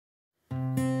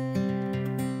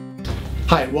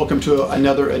Hi, welcome to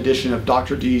another edition of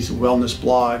Dr. D's Wellness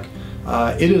Blog.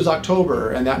 It is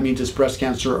October, and that means it's Breast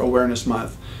Cancer Awareness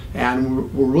Month.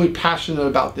 And we're really passionate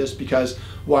about this because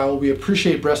while we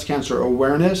appreciate breast cancer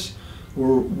awareness,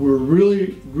 we're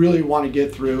really want to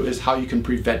get through is how you can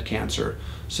prevent cancer.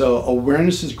 So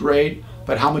awareness is great,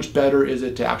 but how much better is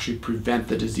it to actually prevent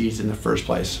the disease in the first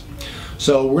place?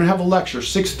 So we're gonna have a lecture,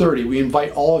 6:30. We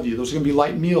invite all of you. There's gonna be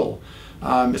light meal.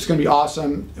 It's going to be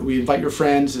awesome. We invite your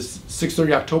friends. It's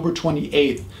 6:30, October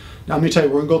 28th. Now let me tell you,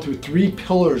 we're going to go through 3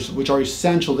 pillars which are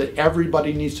essential that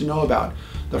everybody needs to know about.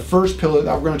 The first pillar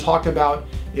that we're going to talk about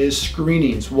is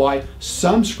screenings. Why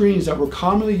some screenings that we're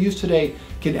commonly used today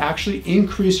can actually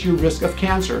increase your risk of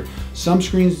cancer. Some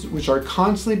screens which are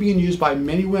constantly being used by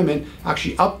many women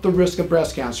actually up the risk of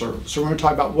breast cancer. So we're going to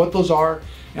talk about what those are,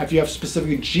 and if you have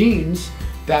specific genes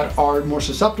that are more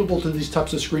susceptible to these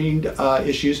types of screening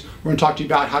issues, we're going to talk to you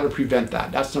about how to prevent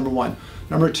that. That's number 1.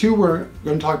 Number 2, we're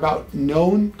going to talk about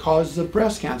known causes of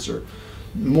breast cancer.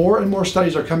 More and more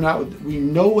studies are coming out with, we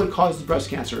know what causes breast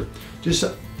cancer. Just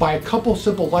by a couple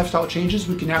simple lifestyle changes,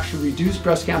 we can actually reduce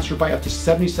breast cancer by up to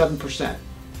 77%.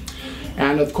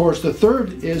 And of course, the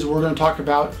third is we're going to talk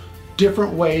about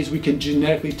different ways we can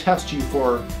genetically test you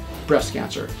for breast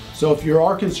cancer. So if you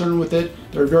are concerned with it,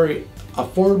 they're very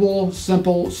affordable,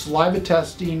 simple. Saliva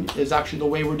testing is actually the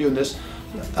way we're doing this,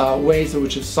 ways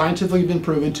which have scientifically been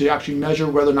proven to actually measure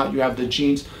whether or not you have the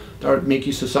genes that make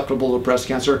you susceptible to breast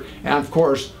cancer. And of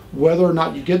course, whether or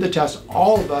not you get the test,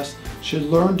 all of us should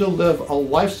learn to live a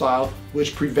lifestyle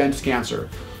which prevents cancer.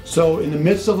 So in the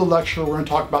midst of the lecture, we're going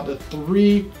to talk about the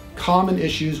 3 common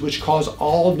issues which cause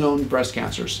all known breast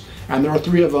cancers. And there are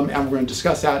 3 of them, and we're going to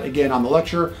discuss that again on the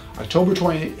lecture, October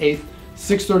 28th,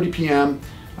 6:30 p.m.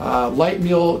 Light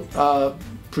meal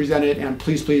presented, and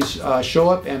please show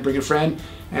up and bring a friend,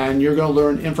 and you're going to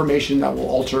learn information that will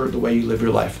alter the way you live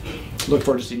your life. Look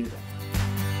forward to seeing you there.